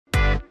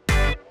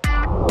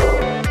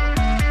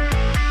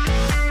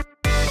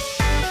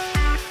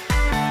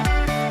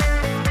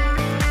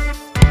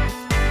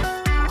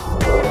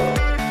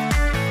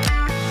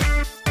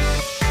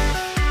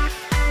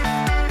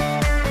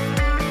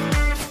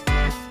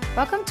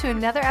Welcome to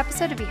another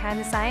episode of Behind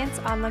the Science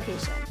on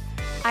Location.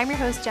 I'm your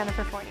host,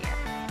 Jennifer Fournier.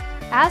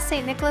 As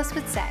St. Nicholas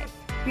would say,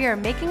 we are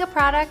making a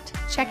product,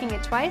 checking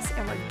it twice,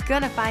 and we're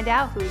gonna find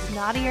out who's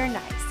naughty or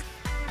nice.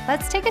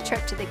 Let's take a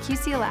trip to the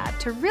QC lab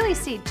to really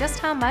see just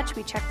how much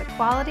we check the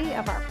quality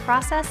of our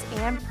process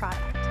and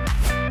product.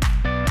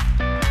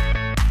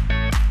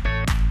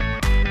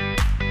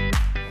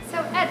 So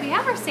Ed, we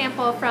have our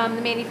sample from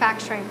the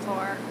manufacturing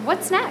floor.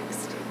 What's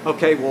next?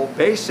 Okay, well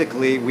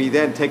basically we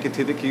then take it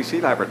to the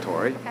QC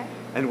laboratory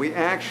and we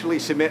actually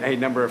submit a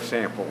number of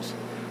samples.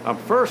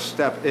 First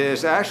step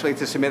is actually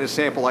to submit a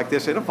sample like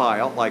this in a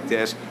vial like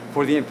this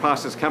for the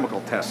in-process chemical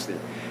testing.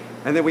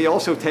 And then we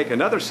also take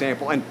another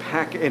sample and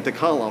pack it into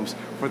columns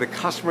for the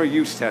customer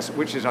use test,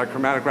 which is our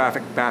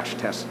chromatographic batch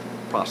test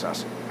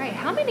process. Right,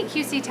 how many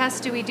QC tests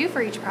do we do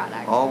for each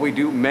product? Oh, we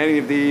do many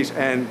of these,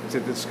 and to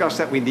discuss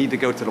that we need to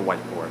go to the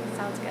whiteboard.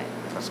 Sounds good.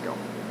 Let's go.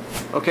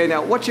 Okay,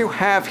 now what you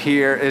have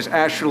here is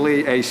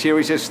actually a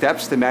series of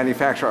steps to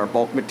manufacture our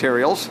bulk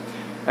materials,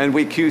 and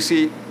we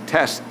QC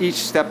test each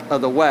step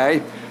of the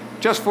way.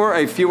 Just for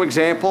a few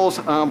examples,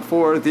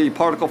 for the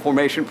particle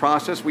formation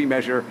process, we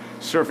measure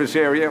surface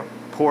area,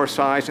 pore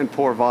size, and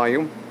pore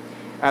volume.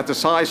 At the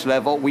size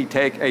level, we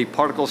take a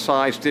particle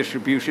size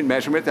distribution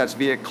measurement, that's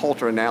via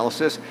culture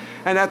analysis.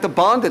 And at the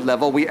bonded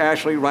level, we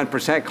actually run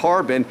percent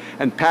carbon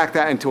and pack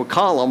that into a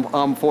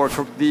column for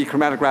the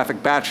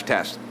chromatographic batch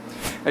test.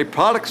 A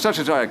product such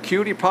as our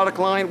Acuity product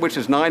line, which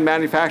is 9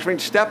 manufacturing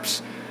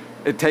steps,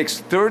 it takes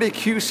 30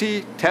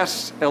 QC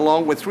tests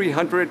along with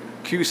 300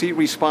 QC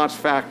response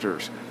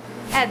factors.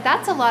 Ed,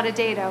 that's a lot of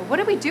data. What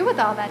do we do with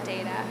all that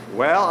data?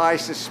 Well, I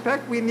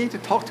suspect we need to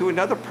talk to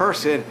another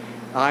person.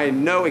 I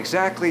know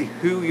exactly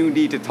who you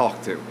need to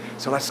talk to.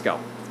 So let's go.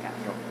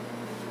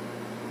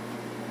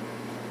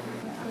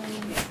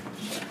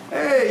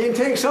 Hey,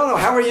 Yintang Sono,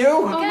 how are you?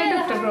 Oh,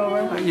 hi, Dr.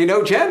 Grover. You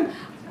know Jen?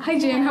 Hi,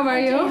 Jen. How are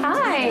you?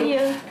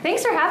 Hi.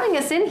 Thanks for having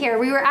us in here.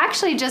 We were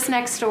actually just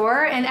next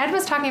door, and Ed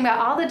was talking about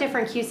all the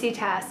different QC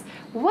tests.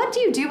 What do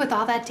you do with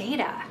all that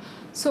data?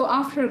 So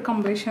after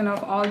completion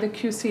of all the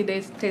QC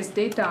test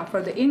data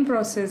for the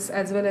in-process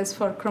as well as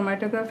for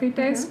chromatography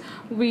tests,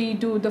 we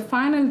do the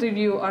final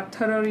review or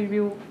thorough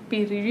review,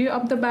 peer review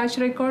of the batch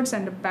records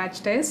and the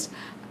batch tests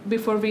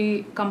before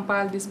we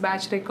compile this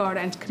batch record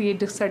and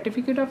create the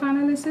certificate of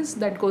analysis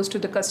that goes to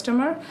the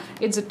customer.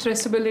 It's a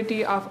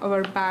traceability of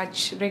our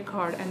batch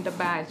record and the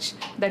batch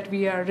that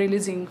we are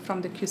releasing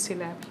from the QC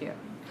lab here.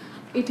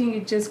 Eating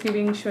is just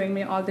showing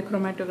me all the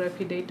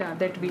chromatography data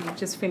that we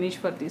just finished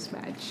for this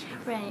batch.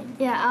 Right.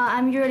 Yeah,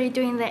 I'm usually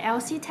doing the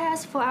LC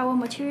test for our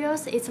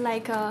materials. It's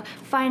like a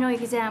final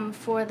exam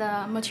for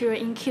the material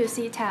in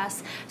QC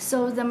test.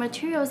 So the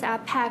materials are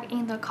packed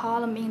in the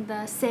column in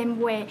the same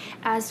way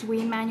as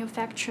we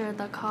manufacture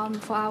the column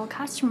for our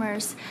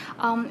customers.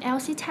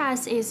 LC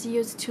test is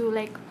used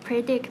to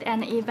predict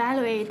and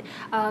evaluate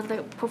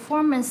the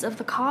performance of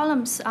the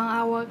columns on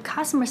our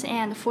customers'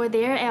 end for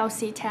their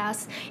LC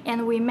tests,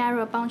 and we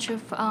measure a bunch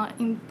of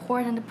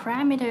important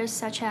parameters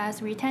such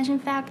as retention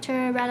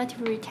factor, relative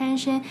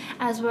retention,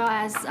 as well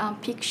as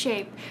peak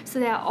shape. So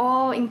they are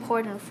all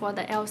important for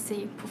the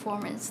LC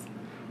performance.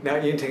 Now,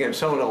 Yintang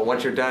Sono,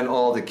 once you're done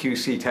all the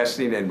QC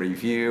testing and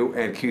review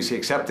and QC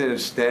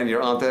acceptance, then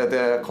you're on to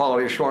the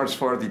quality assurance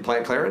for the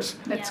plant clearance?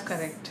 That's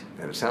correct.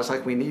 And it sounds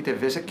like we need to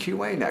visit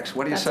QA next.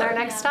 What do you say? That's our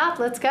next stop.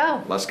 Let's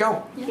go. Let's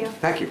go. Thank you.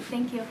 Thank you.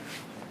 Thank you.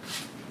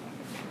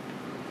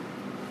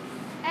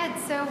 Ed,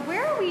 so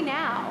where are we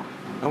now?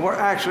 And we're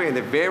actually in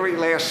the very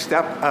last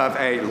step of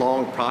a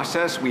long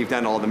process. We've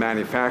done all the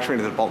manufacturing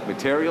of the bulk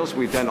materials.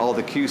 We've done all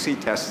the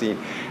QC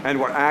testing. And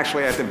we're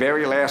actually at the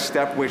very last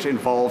step, which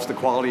involves the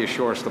quality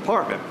assurance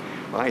department.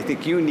 I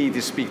think you need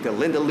to speak to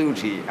Linda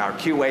Luigi, our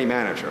QA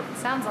manager.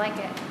 Sounds like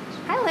it.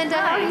 Hi, Linda.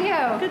 How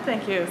are you? Good,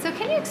 thank you. So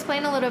can you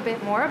explain a little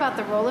bit more about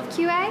the role of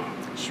QA?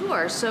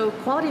 Sure. So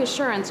quality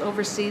assurance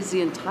oversees the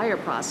entire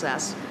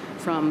process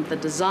from the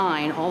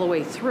design all the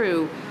way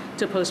through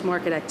to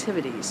post-market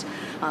activities.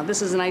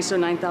 This is an ISO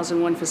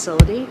 9001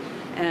 facility,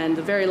 and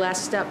the very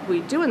last step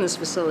we do in this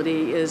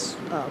facility is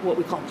what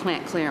we call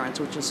plant clearance,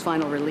 which is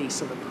final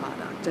release of the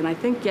product. And I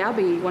think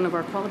Gabby, one of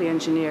our quality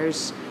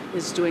engineers,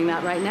 is doing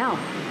that right now.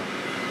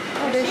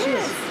 Oh, there she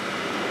is.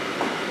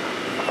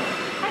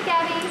 Hi,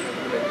 Gabby.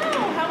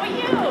 Hello, how are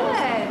you?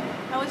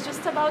 Good. I was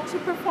just about to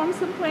perform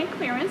some plant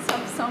clearance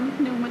of some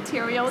new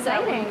material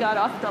that Exciting. we got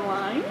off the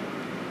line.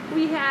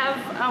 We have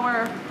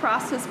our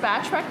process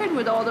batch record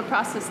with all the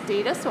process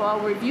data, so I'll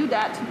review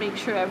that to make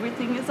sure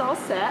everything is all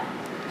set.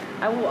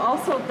 I will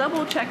also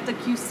double check the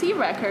QC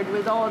record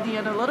with all the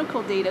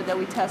analytical data that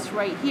we test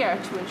right here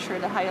to ensure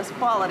the highest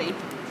quality.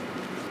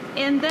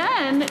 And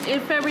then,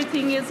 if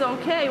everything is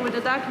okay with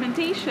the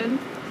documentation,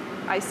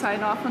 I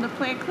sign off on the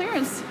plant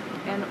clearance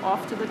and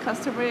off to the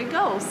customer it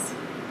goes.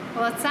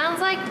 Well, it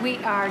sounds like we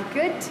are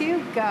good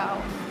to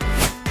go.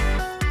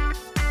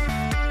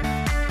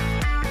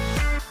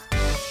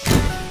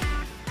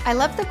 I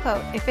love the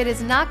quote, "If it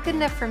is not good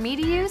enough for me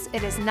to use,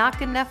 it is not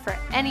good enough for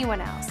anyone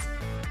else."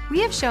 We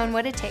have shown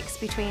what it takes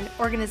between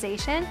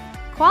organization,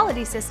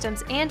 quality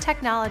systems, and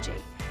technology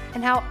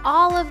and how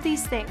all of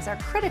these things are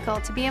critical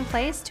to be in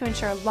place to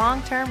ensure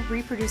long-term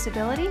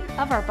reproducibility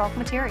of our bulk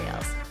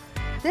materials.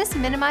 This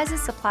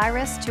minimizes supply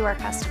risks to our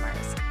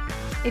customers.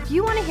 If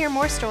you want to hear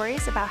more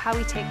stories about how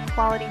we take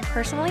quality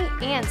personally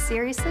and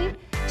seriously,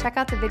 check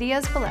out the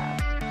videos below.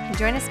 And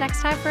join us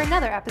next time for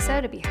another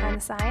episode of Behind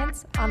the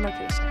Science on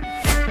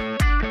Location.